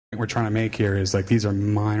we're trying to make here is like these are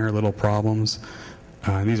minor little problems.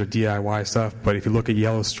 And these are DIY stuff, but if you look at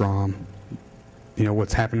Yellowstrom, you know,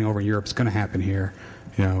 what's happening over in Europe is going to happen here.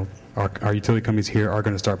 You know, our utility companies here are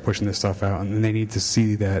going to start pushing this stuff out, and they need to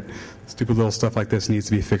see that stupid little stuff like this needs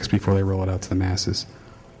to be fixed before they roll it out to the masses.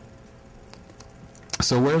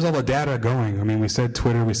 So where's all the data going? I mean, we said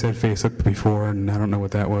Twitter, we said Facebook before, and I don't know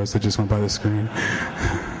what that was. It just went by the screen.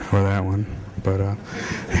 Or that one. But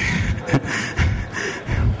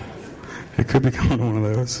it could be going one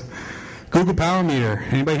of those. Google Power Meter.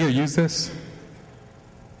 Anybody here use this?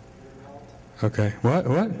 Okay. What?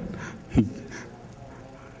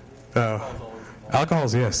 Oh,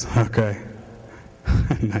 alcohols, yes. Okay.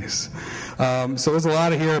 Nice. So there's a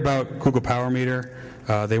lot here about Google Power Meter.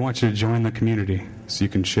 They want you to join the community so you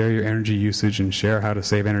can share your energy usage and share how to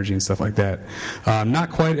save energy and stuff like that. Not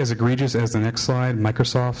quite as egregious as the next slide,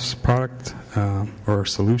 Microsoft's product or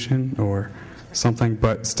solution or something,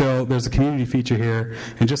 but still there's a community feature here,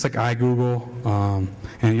 and just like iGoogle,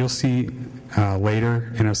 and you'll see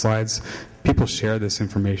later in our slides, people share this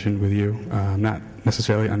information with you, not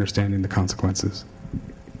necessarily understanding the consequences.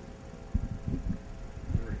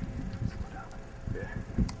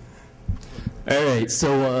 All right,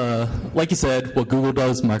 so like you said, what Google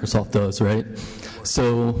does, Microsoft does, right?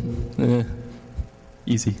 So,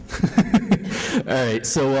 easy. All right,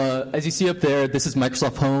 so as you see up there, this is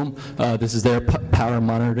Microsoft Home. This is their power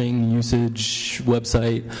monitoring usage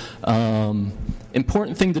website.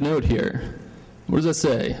 Important thing to note here. What does that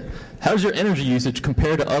say? How's your energy usage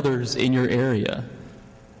compared to others in your area?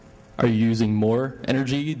 Are you using more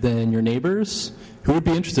energy than your neighbors? Who would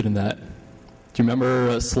be interested in that? Do you remember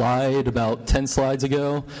a slide about 10 slides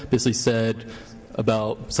ago? Basically said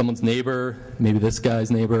about someone's neighbor, maybe this guy's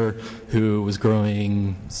neighbor, who was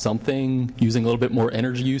growing something, using a little bit more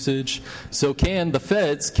energy usage. So can the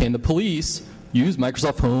feds, can the police use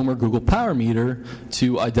Microsoft Home or Google Power Meter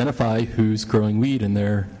to identify who's growing weed in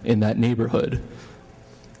that neighborhood?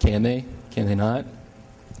 Can they? Can they not?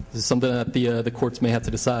 This is something that the courts may have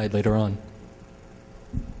to decide later on.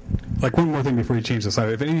 Like one more thing before you change the slide.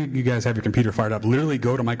 If any of you guys have your computer fired up, literally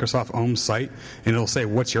go to Microsoft Home's site, and it'll say,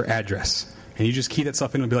 what's your address? And you just key that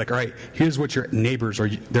stuff in and be like, all right, here's what your neighbors or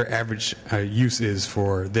their average use is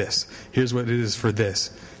for this. Here's what it is for this.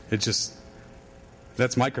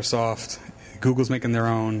 That's Microsoft. Google's making their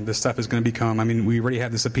own. This stuff is going to become, I mean, we already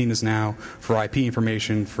have the subpoenas now for IP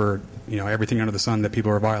information for, you know, everything under the sun that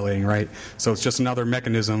people are violating, right? So it's just another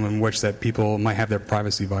mechanism in which that people might have their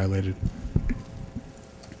privacy violated.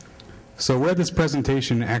 So where this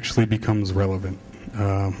presentation actually becomes relevant.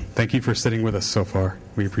 Thank you for sitting with us so far.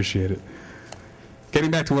 We appreciate it.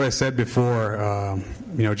 Getting back to what I said before,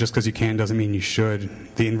 you know, just because you can doesn't mean you should.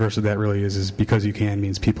 The inverse of that really is because you can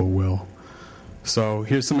means people will. So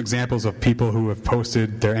here's some examples of people who have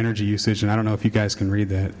posted their energy usage, and I don't know if you guys can read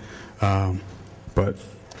that, but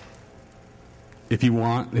if you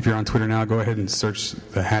want, if you're on Twitter now, go ahead and search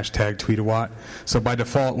the hashtag tweetawatt. So by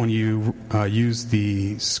default, when you use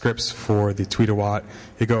the scripts for the tweetawatt,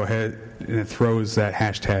 you go ahead and it throws that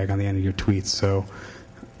hashtag on the end of your tweets. So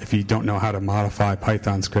if you don't know how to modify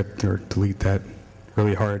Python script or delete that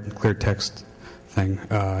really hard clear text thing,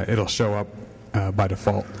 it'll show up by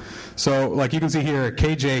default. So like you can see here,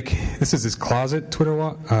 KJake, this is his closet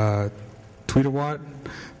tweetawatt.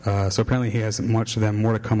 So apparently he has much of them,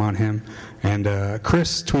 more to come on him. And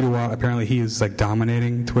Chris Tweetawatt, apparently he is like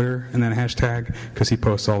dominating Twitter and that hashtag because he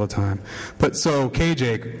posts all the time. But so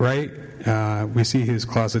KJake, right? We see his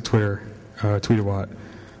closet Twitter, Tweetawatt.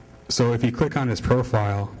 So if you click on his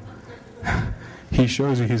profile, he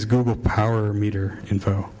shows you his Google Power Meter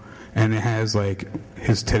info. And it has like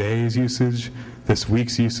his today's usage, this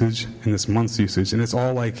week's usage, and this month's usage. And it's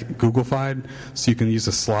all like Google-fied, so you can use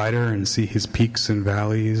a slider and see his peaks and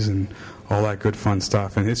valleys and all that good fun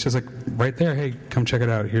stuff. And it's just like right there, hey, come check it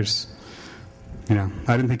out. Here's, you know,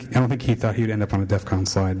 I don't think he thought he'd end up on a DEFCON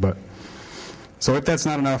slide, but so if that's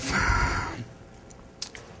not enough,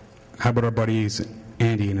 how about our buddies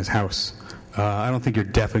Andy in his house? I don't think you're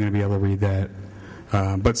definitely going to be able to read that.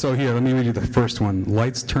 But so here, let me read you the first one.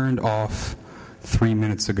 Lights turned off 3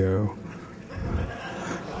 minutes ago.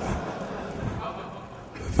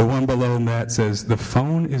 The one below that says, the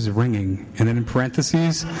phone is ringing. And then in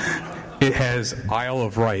parentheses, it has Isle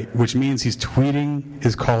of Wight, which means he's tweeting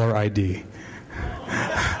his caller ID.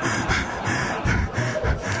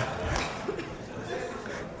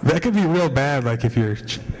 That could be real bad, like if you're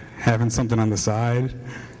having something on the side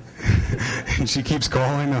and she keeps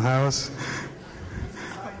calling the house.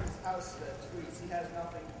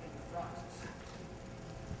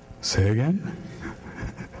 Say again?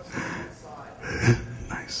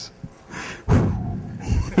 Nice.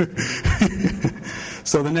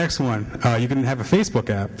 So the next one, you can have a Facebook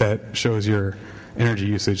app that shows your energy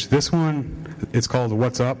usage. This one, it's called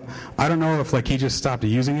What's Up. I don't know if he just stopped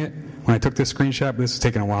using it when I took this screenshot. This was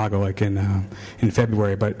taken a while ago, in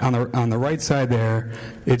February. But on the right side there,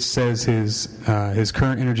 it says his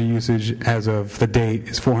current energy usage as of the date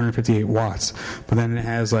is 458 watts. But then it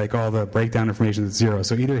has all the breakdown information that's 0.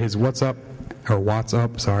 So either his What's Up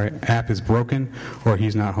app is broken, or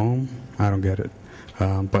he's not home. I don't get it.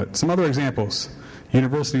 But some other examples.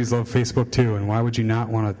 Universities love Facebook too, and why would you not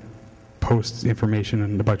want to post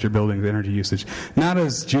information about your building's energy usage? Not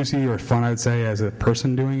as juicy or fun, I would say, as a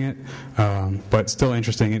person doing it, but still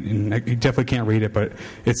interesting. And you definitely can't read it, but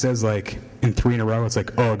it says in 3 in a row, it's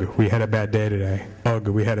ugh, we had a bad day today. Ugh,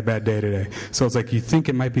 we had a bad day today. So it's you think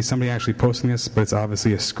it might be somebody actually posting this, but it's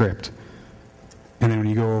obviously a script. And then when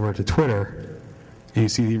you go over to Twitter and you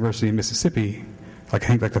see the University of Mississippi, I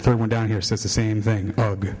think the third one down here says the same thing.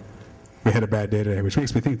 Ugh, we had a bad day today, which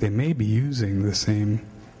makes me think they may be using the same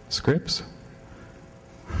scripts.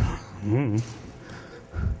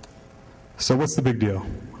 So what's the big deal,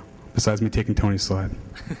 besides me taking Tony's slide?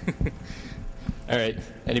 All right.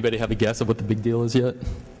 Anybody have a guess of what the big deal is yet?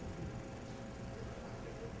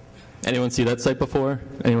 Anyone see that site before?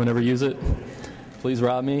 Anyone ever use it? Please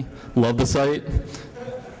rob me. Love the site.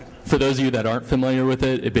 For those of you that aren't familiar with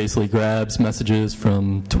it, it basically grabs messages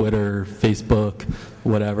from Twitter, Facebook,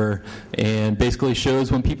 whatever, and basically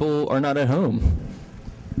shows when people are not at home.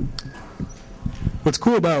 What's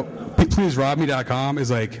cool about PleaseRobMe.com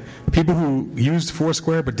is people who used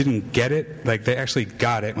Foursquare but didn't get it, they actually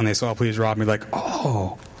got it when they saw Please Rob Me,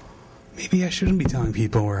 oh, maybe I shouldn't be telling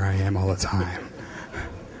people where I am all the time.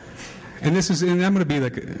 And I'm going to be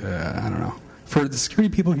I don't know. For the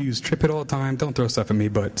security people who use TripIt all the time, don't throw stuff at me,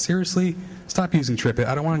 but seriously, stop using TripIt.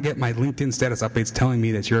 I don't want to get my LinkedIn status updates telling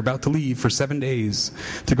me that you're about to leave for 7 days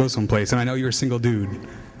to go someplace, and I know you're a single dude.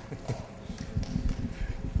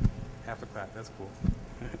 Half a clap, that's cool.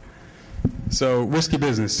 So, risky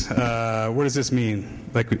business. What does this mean?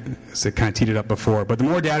 I kind of teed it up before, but the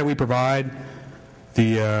more data we provide,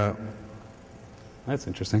 that's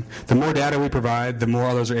interesting. The more data we provide, the more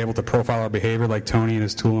others are able to profile our behavior, like Tony and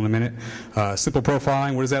his tool in a minute. Simple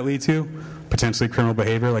profiling, what does that lead to? Potentially criminal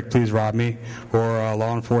behavior, like Please Rob Me, or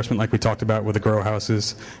law enforcement, like we talked about with the grow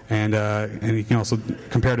houses. And you can also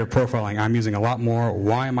comparative profiling. I'm using a lot more.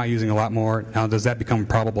 Why am I using a lot more? Now, does that become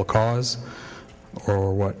probable cause,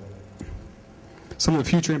 or what? Some of the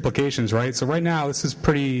future implications, right? So right now, this is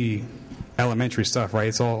pretty elementary stuff, right?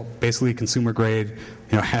 It's all basically consumer grade.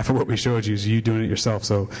 Half of what we showed you is you doing it yourself.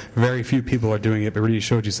 So very few people are doing it, but we already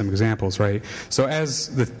showed you some examples, right? So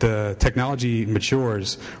as the technology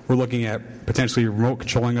matures, we're looking at potentially remote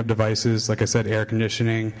controlling of devices. Like I said, air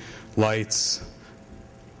conditioning, lights,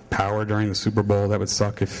 power during the Super Bowl. That would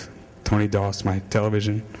suck if Tony DOSed my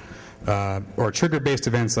television. Or trigger-based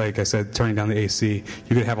events, like I said, turning down the AC.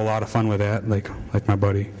 You could have a lot of fun with that, like my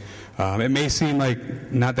buddy. It may seem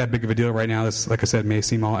like not that big of a deal right now. This, like I said, may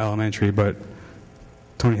seem all elementary, but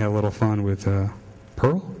Tony had a little fun with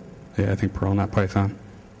Perl? Yeah, I think Perl, not Python.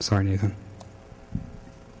 Sorry, Nathan.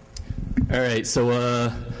 All right,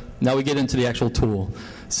 so now we get into the actual tool.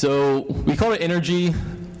 So we call it energy.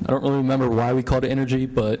 I don't really remember why we called it energy,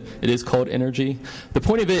 but it is called energy. The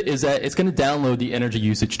point of it is that it's going to download the energy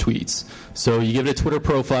usage tweets. So you give it a Twitter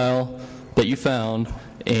profile that you found,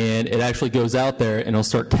 and it actually goes out there and it'll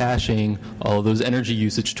start caching all of those energy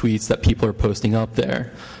usage tweets that people are posting up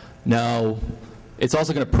there. Now, it's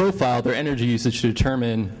also going to profile their energy usage to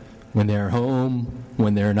determine when they're home,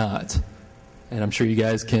 when they're not. And I'm sure you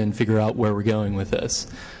guys can figure out where we're going with this.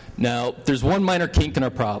 Now, there's one minor kink in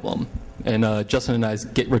our problem, and Justin and I's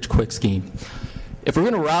get-rich-quick scheme. If we're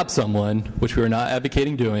going to rob someone, which we are not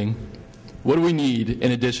advocating doing, what do we need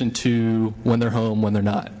in addition to when they're home, when they're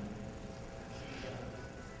not?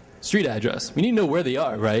 Street address. We need to know where they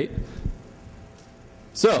are, right?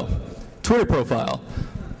 So, Twitter profile.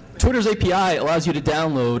 Twitter's API allows you to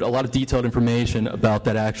download a lot of detailed information about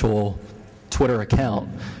that actual Twitter account.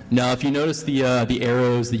 Now, if you notice the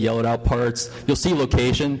arrows, the yellowed out parts, you'll see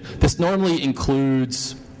location. This normally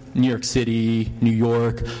includes New York City, New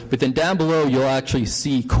York, but then down below you'll actually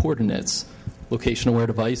see coordinates, location-aware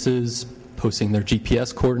devices, posting their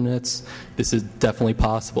GPS coordinates. This is definitely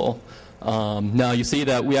possible. Now you see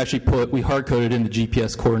that we hard-coded in the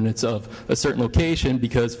GPS coordinates of a certain location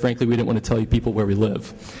because, frankly, we didn't want to tell you people where we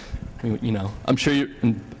live. I'm sure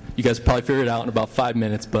you guys probably figured it out in about 5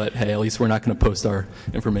 minutes, but hey, at least we're not going to post our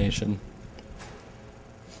information.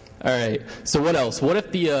 All right. So what else? What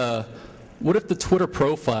if the Twitter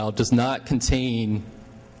profile does not contain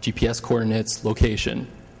GPS coordinates, location?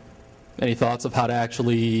 Any thoughts of how to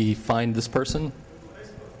actually find this person?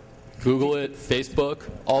 Google it, Facebook,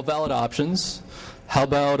 all valid options. How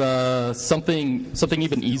about something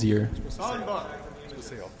even easier?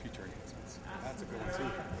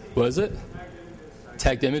 What is it?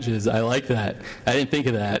 Tagged images. I like that. I didn't think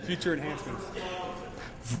of that. Future enhancements.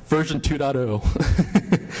 Version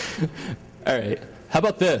 2.0. All right. How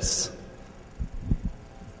about this?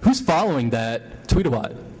 Who's following that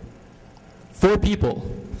tweet-a-watt? 4 people.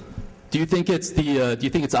 Do you think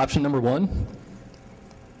it's option number 1?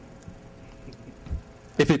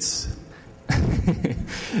 If it's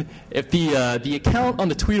if the account on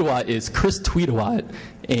the tweet-a-watt is Chris Tweet-a-watt,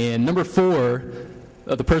 and number 4,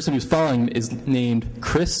 the person who's following is named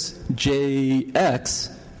Chris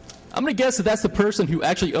JX, I'm going to guess that that's the person who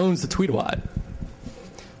actually owns the tweet-a-watt.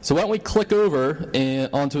 So why don't we click over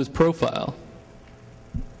onto his profile?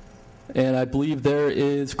 And I believe there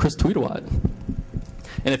is Chris Tweet-a-watt.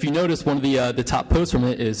 And if you notice, one of the top posts from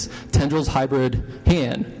it is Tendrils Hybrid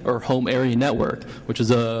HAN, or Home Area Network, which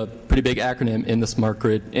is a pretty big acronym in the smart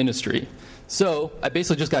grid industry. So I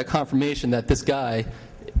basically just got confirmation that this guy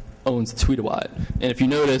owns Tweet-a-watt. And if you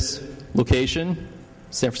notice, location,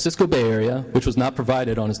 San Francisco Bay Area, which was not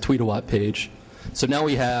provided on his Tweet-a-watt page. So now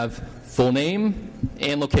we have full name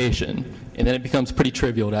and location. And then it becomes pretty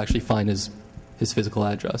trivial to actually find his physical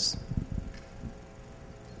address.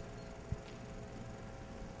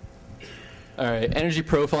 All right, energy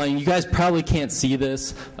profiling. You guys probably can't see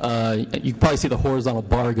this. You can probably see the horizontal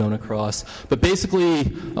bar going across. But basically,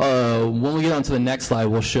 when we get on to the next slide,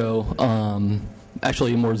 we'll show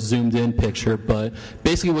actually a more zoomed in picture. But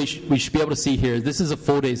basically, we should be able to see here, this is a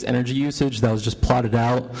full day's energy usage that was just plotted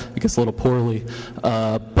out, I guess a little poorly.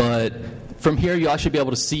 But from here, you'll actually be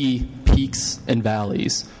able to see peaks and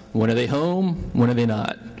valleys. When are they home? When are they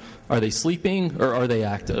not? Are they sleeping or are they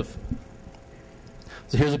active?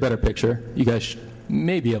 So here's a better picture you guys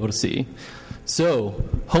may be able to see. So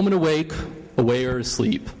home and awake, away or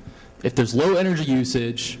asleep. If there's low energy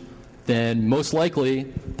usage, then most likely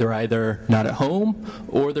they're either not at home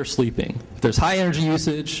or they're sleeping. If there's high energy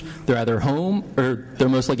usage, they're either home or they're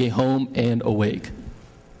most likely home and awake.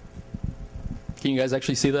 Can you guys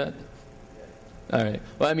actually see that? All right.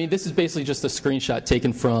 Well, I mean, this is basically just a screenshot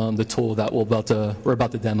taken from the tool that we're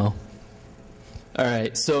about to demo. All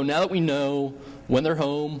right. So now that we know when they're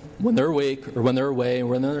home, when they're awake, or when they're away, and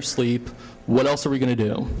when they're asleep, what else are we going to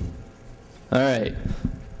do? All right.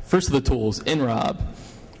 First of the tools, InRob.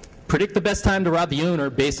 Predict the best time to rob the owner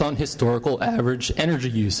based on historical average energy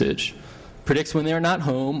usage. Predicts when they are not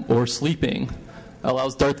home or sleeping.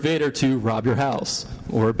 Allows Darth Vader to rob your house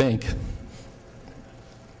or a bank.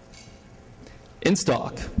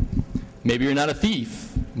 InStalk. Maybe you're not a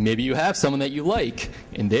thief. Maybe you have someone that you like,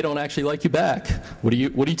 and they don't actually like you back. What are you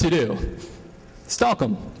to do? Stalk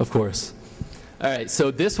them, of course. All right,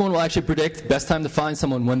 so this one will actually predict best time to find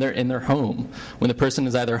someone when they're in their home, when the person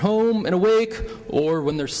is either home and awake or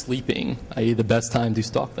when they're sleeping, i.e. the best time to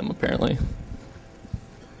stalk them, apparently.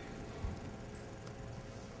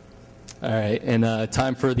 All right, and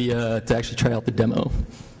time for to actually try out the demo.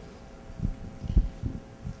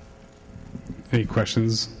 Any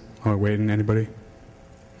questions while we're waiting? Anybody?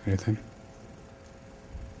 Anything?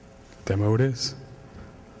 Demo it is.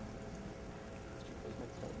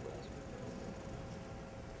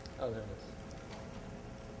 Oh, there it is.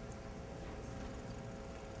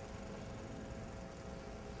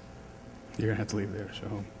 You're going to have to leave there to show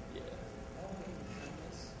home.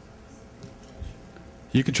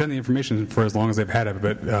 You can send the information for as long as they've had it,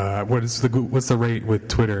 but what's the rate with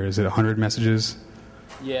Twitter? Is it 100 messages?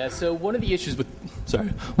 Yeah, so one of the issues with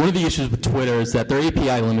Twitter is that their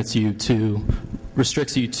API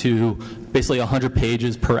restricts you to basically 100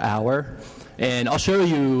 pages per hour. And I'll show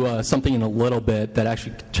you something in a little bit that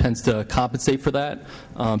actually tends to compensate for that,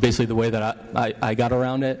 basically the way that I got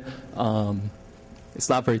around it. It's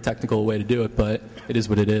not a very technical way to do it, but it is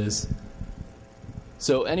what it is.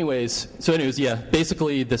 So anyways, yeah,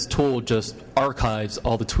 basically this tool just archives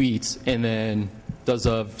all the tweets and then does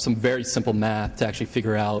some very simple math to actually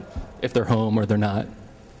figure out if they're home or they're not.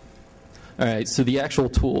 All right, so the actual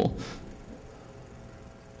tool.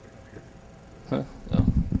 Huh? Oh.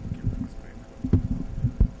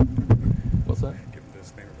 What's that? Give them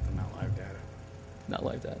this thing with the not live data. Not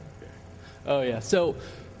live data. Oh, yeah. So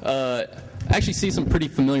I actually see some pretty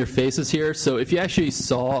familiar faces here. So if you actually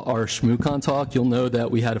saw our ShmooCon talk, you'll know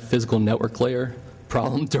that we had a physical network layer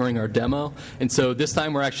problem during our demo. And so this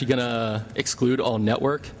time we're actually going to exclude all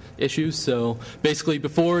network issues. So basically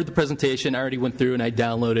before the presentation, I already went through and I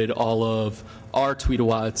downloaded all of our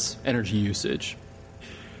tweet-a-watt's energy usage.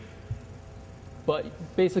 But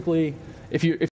basically, if